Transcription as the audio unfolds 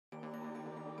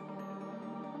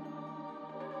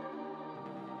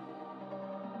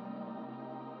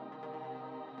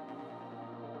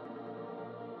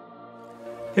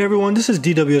Hey everyone, this is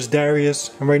DWS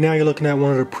Darius, and right now you're looking at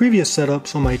one of the previous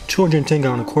setups on my 210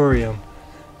 gallon aquarium.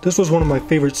 This was one of my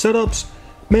favorite setups,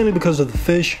 mainly because of the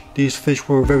fish. These fish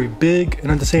were very big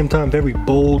and at the same time very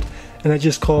bold, and that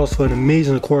just calls for an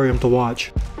amazing aquarium to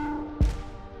watch.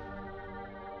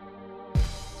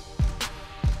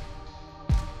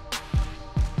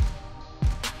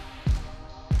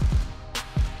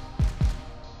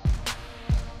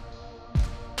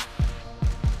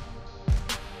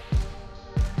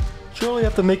 Shortly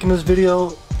after making this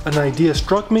video, an idea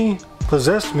struck me,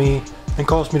 possessed me, and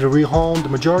caused me to rehome the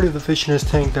majority of the fish in this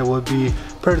tank that would be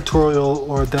predatorial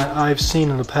or that I've seen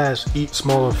in the past eat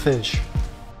smaller fish.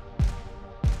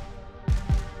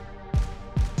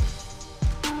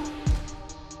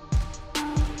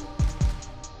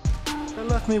 That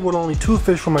left me with only two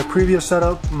fish from my previous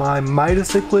setup, my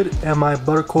Midas cichlid and my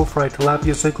buttercofri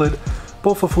tilapia cichlid,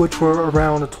 both of which were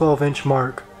around the 12-inch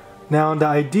mark. Now the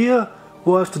idea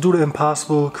was to do the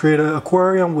impossible, create an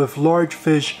aquarium with large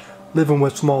fish living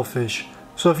with small fish.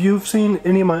 So if you've seen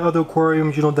any of my other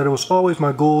aquariums, you know that it was always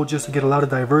my goal just to get a lot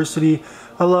of diversity.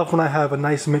 I love when I have a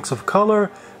nice mix of color,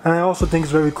 and I also think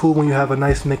it's very cool when you have a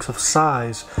nice mix of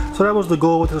size. So that was the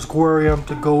goal with this aquarium,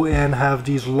 to go and have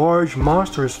these large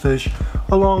monstrous fish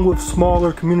along with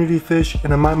smaller community fish,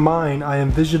 and in my mind I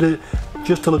envisioned it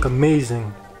just to look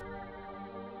amazing.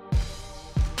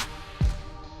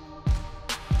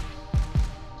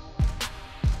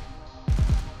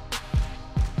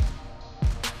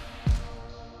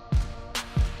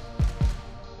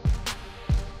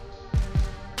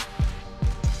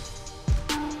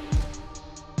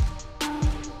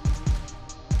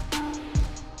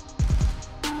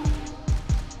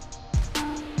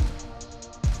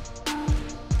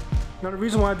 Now the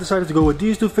reason why I decided to go with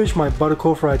these two fish, my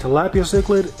buttercofri tilapia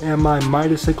cichlid and my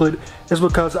Midas cichlid, is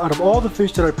because out of all the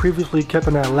fish that I previously kept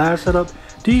in that last setup,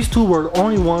 these two were the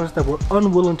only ones that were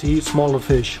unwilling to eat smaller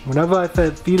fish. Whenever I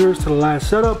fed feeders to the last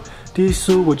setup, these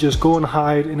two would just go and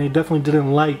hide, and they definitely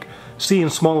didn't like seeing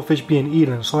smaller fish being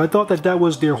eaten. So I thought that that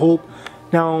was their hope.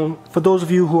 Now, for those of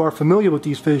you who are familiar with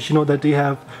these fish, you know that they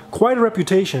have quite a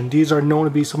reputation. These are known to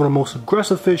be some of the most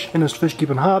aggressive fish in this fish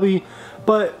keeping hobby,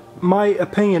 but my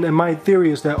opinion and my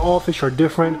theory is that all fish are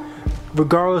different.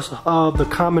 Regardless of the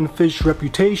common fish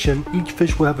reputation, each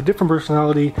fish will have a different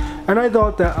personality, and I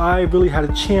thought that I really had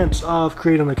a chance of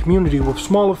creating a community with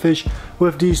smaller fish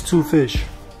with these two fish.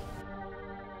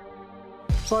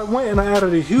 So I went and I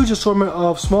added a huge assortment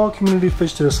of small community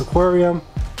fish to this aquarium.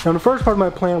 Now the first part of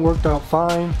my plan worked out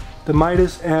fine. The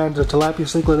Midas and the tilapia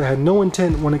cichlid had no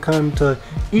intent when it came to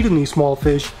eating these small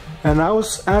fish, and I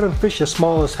was adding fish as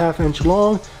small as ½ inch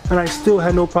long, and I still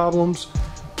had no problems.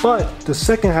 But the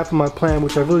second half of my plan,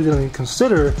 which I really didn't even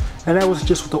consider, and that was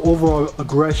just with the overall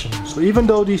aggression. So even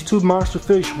though these two monster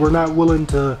fish were not willing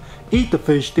to eat the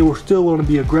fish, they were still willing to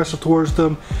be aggressive towards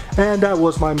them, and that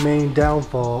was my main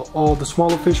downfall. All the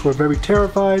smaller fish were very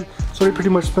terrified, so they pretty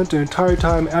much spent the entire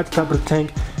time at the top of the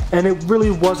tank, and it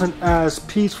really wasn't as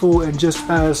peaceful and just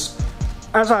as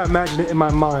I imagined it in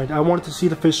my mind. I wanted to see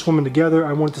the fish swimming together,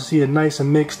 I wanted to see it nice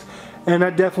and mixed, and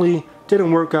that definitely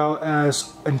didn't work out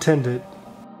as intended.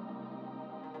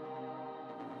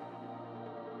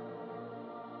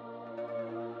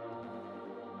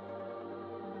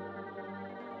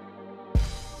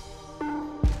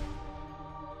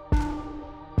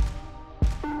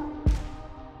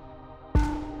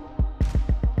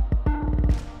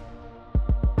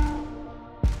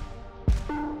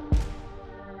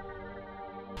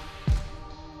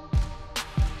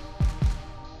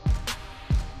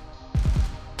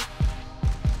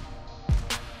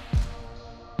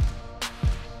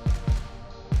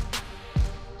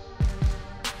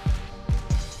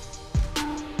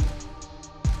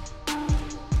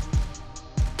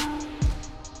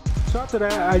 So after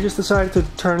that, I just decided to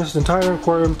turn this entire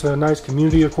aquarium to a nice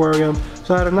community aquarium.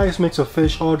 So I had a nice mix of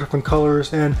fish, all different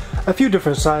colors and a few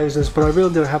different sizes, but I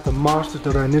really didn't have the monsters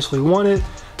that I initially wanted.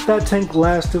 That tank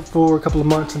lasted for a couple of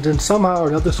months, and then somehow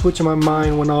another switch in my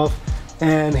mind went off,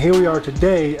 and here we are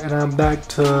today, and I'm back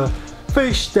to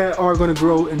fish that are going to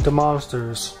grow into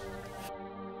monsters.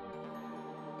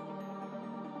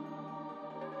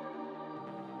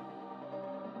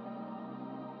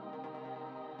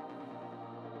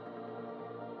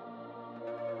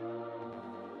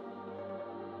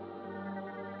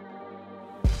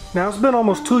 Now it's been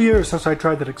almost 2 years since I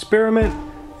tried that experiment,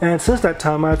 and since that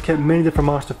time I've kept many different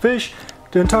monster fish.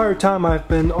 The entire time I've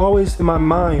been always in my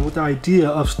mind with the idea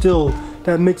of still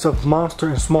that mix of monster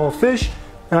and small fish,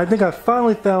 and I think I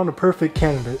finally found the perfect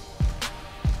candidate.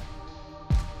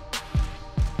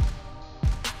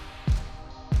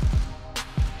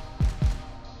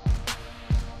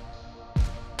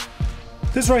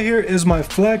 This right here is my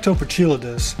Flagtail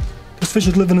Prochilodus. This fish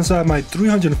is living inside my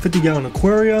 350-gallon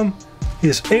aquarium. He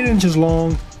is 8 inches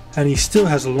long and he still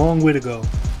has a long way to go.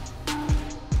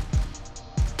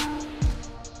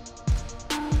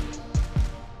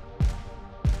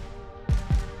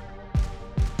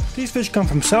 These fish come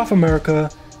from South America.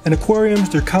 In aquariums,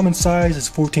 their common size is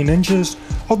 14 inches,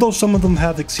 although some of them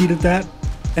have exceeded that.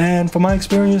 And from my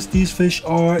experience, these fish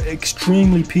are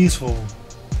extremely peaceful.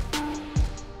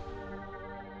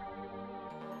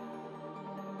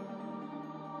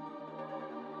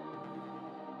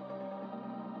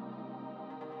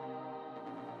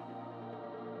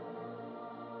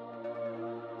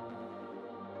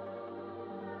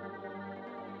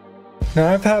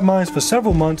 Now I've had mine for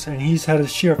several months and he's had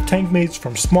his share of tank mates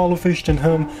from smaller fish than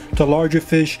him to larger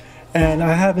fish, and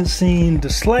I haven't seen the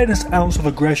slightest ounce of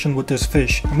aggression with this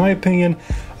fish. In my opinion,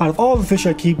 out of all the fish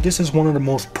I keep, this is one of the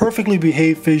most perfectly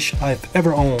behaved fish I've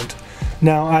ever owned.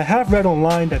 Now I have read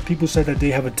online that people said that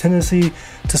they have a tendency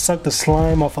to suck the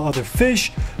slime off of other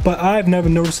fish, but I've never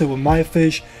noticed it with my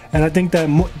fish, and I think that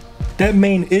that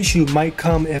main issue might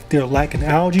come if they're lacking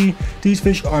algae. These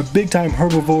fish are big time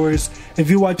herbivores. If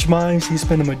you watch mine, he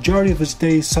spends the majority of his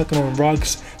day sucking on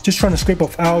rocks, just trying to scrape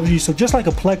off algae. So just like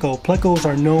a pleco, plecos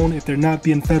are known if they're not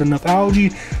being fed enough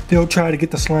algae, they'll try to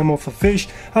get the slime off the fish.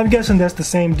 I'm guessing that's the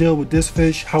same deal with this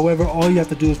fish. However, all you have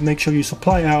to do is make sure you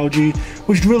supply algae,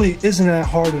 which really isn't that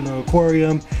hard in an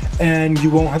aquarium, and you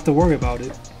won't have to worry about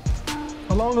it.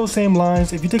 Along those same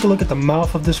lines, if you take a look at the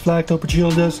mouth of this Flagtail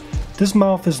Prochilodus, this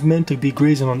mouth is meant to be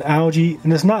grazing on algae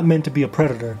and it's not meant to be a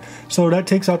predator. So that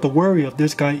takes out the worry of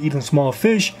this guy eating small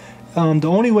fish. The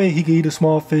only way he can eat a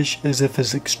small fish is if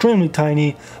it's extremely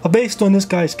tiny. Based on this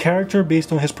guy's character,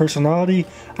 based on his personality,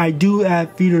 I do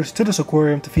add feeders to this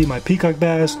aquarium to feed my peacock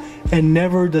bass, and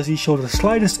never does he show the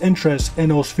slightest interest in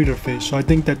those feeder fish. So I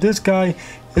think that this guy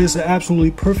is an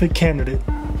absolutely perfect candidate.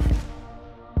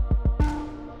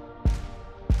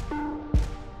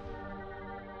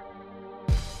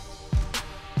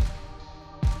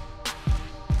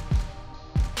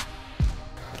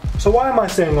 So why am I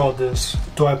saying all this?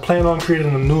 Do I plan on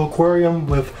creating a new aquarium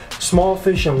with small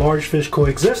fish and large fish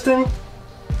coexisting?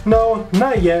 No,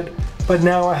 not yet, but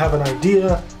now I have an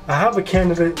idea. I have a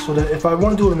candidate so that if I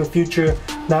want to do it in the future,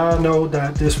 now I know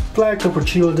that this Flagtail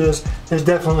Prochilodus is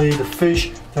definitely the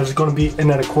fish that is going to be in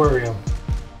that aquarium.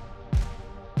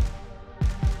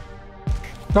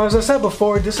 Now, as I said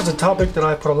before, this is a topic that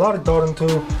I put a lot of thought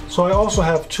into, so I also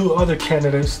have 2 other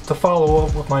candidates to follow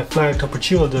up with my Flagtail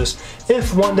Prochilodus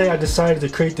if one day I decided to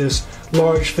create this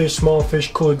large fish, small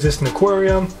fish coexisting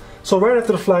aquarium. So right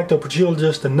after the Flagtail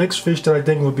Prochilodus, the next fish that I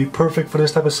think would be perfect for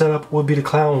this type of setup would be the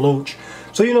clown loach.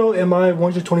 So you know, in my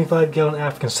 125-gallon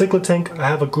African cichlid tank, I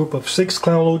have a group of 6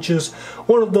 clown loaches.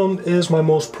 One of them is my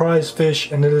most prized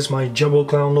fish, and it is my jumbo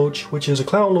clown loach, which is a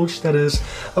clown loach that is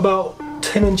about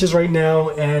 10 inches right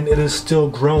now, and it is still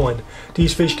growing.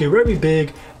 These fish get very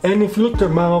big, and if you look at their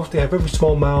mouths, they have very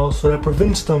small mouths, so that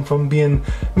prevents them from being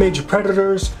major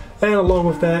predators. And along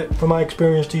with that, from my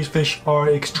experience, these fish are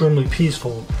extremely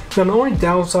peaceful. Now, the only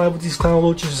downside with these clown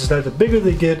loaches is that the bigger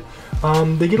they get a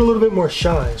little bit more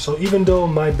shy. So even though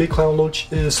my big clown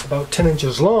loach is about 10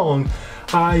 inches long,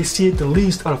 I see it the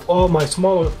least out of all my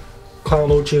smaller clown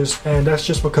loaches, and that's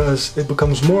just because it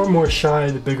becomes more and more shy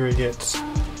the bigger it gets.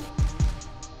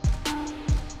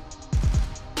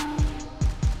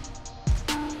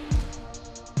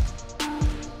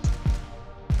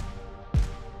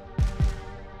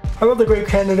 Another great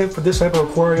candidate for this type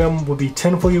of aquarium would be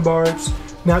tinfoil barbs.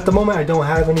 Now at the moment I don't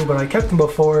have any, but I kept them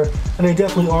before, and they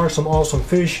definitely are some awesome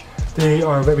fish. They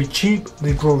are very cheap,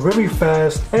 they grow very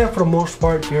fast, and for the most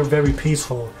part they're very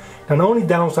peaceful. Now the only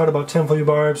downside about tinfoil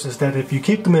barbs is that if you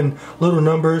keep them in little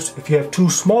numbers, if you have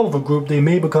too small of a group, they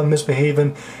may become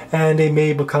misbehaving and they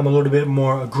may become a little bit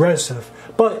more aggressive.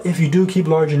 But if you do keep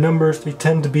larger numbers, they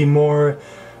tend to be more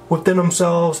within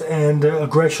themselves, and their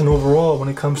aggression overall when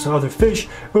it comes to other fish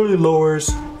really lowers.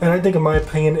 And I think, in my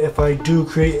opinion, if I do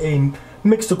create a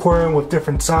mixed aquarium with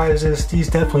different sizes, these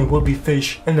definitely will be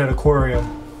fish in that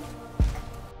aquarium.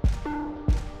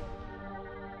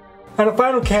 And the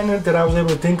final candidate that I was able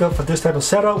to think of for this type of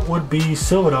setup would be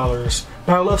silver dollars.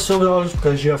 Now I love silver dollars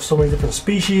because you have so many different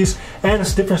species, and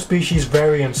its different species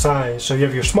vary in size. So you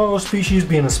have your smaller species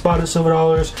being the spotted silver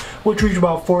dollars, which reach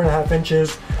about 4.5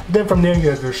 inches. Then from there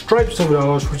you have your striped silver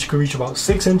dollars, which can reach about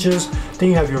 6 inches. Then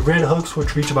you have your red hooks,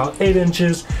 which reach about 8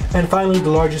 inches. And finally,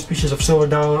 the largest species of silver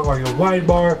dollar are your wide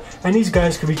bar, and these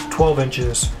guys can reach 12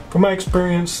 inches. From my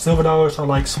experience, silver dollars are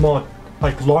like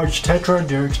large tetra.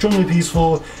 They're extremely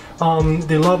peaceful.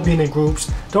 They love being in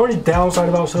groups. The only downside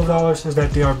about silver dollars is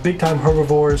that they are big time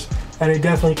herbivores, and they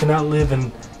definitely cannot live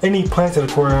in any planted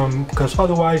aquarium because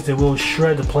otherwise they will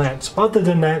shred the plants. Other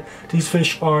than that, these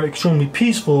fish are extremely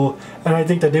peaceful, and I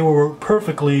think that they will work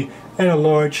perfectly in a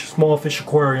large small fish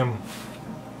aquarium.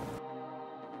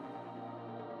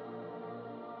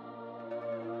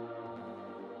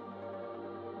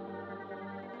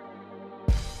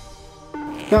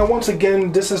 Now once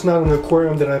again, this is not an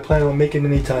aquarium that I plan on making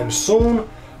anytime soon.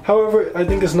 However, I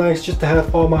think it's nice just to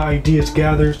have all my ideas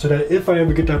gathered so that if I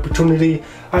ever get the opportunity,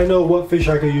 I know what fish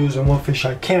I can use and what fish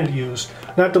I can't use.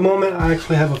 Now at the moment, I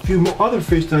actually have a few other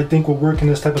fish that I think will work in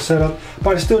this type of setup,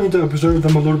 but I still need to observe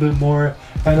them a little bit more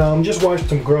and just watch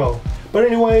them grow. But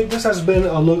anyway, this has been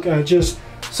a look at just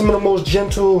some of the most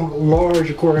gentle, large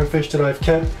aquarium fish that I've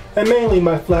kept, and mainly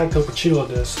my Flagtail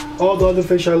Prochilodus. All the other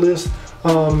fish I list,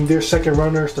 they're second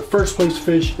runners. The first place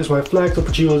fish is my Flagtail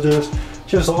Prochilodus.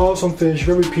 Just an awesome fish,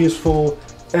 very peaceful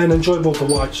and enjoyable to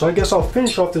watch. So I guess I'll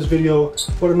finish off this video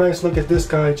with a nice look at this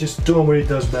guy just doing what he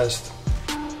does best.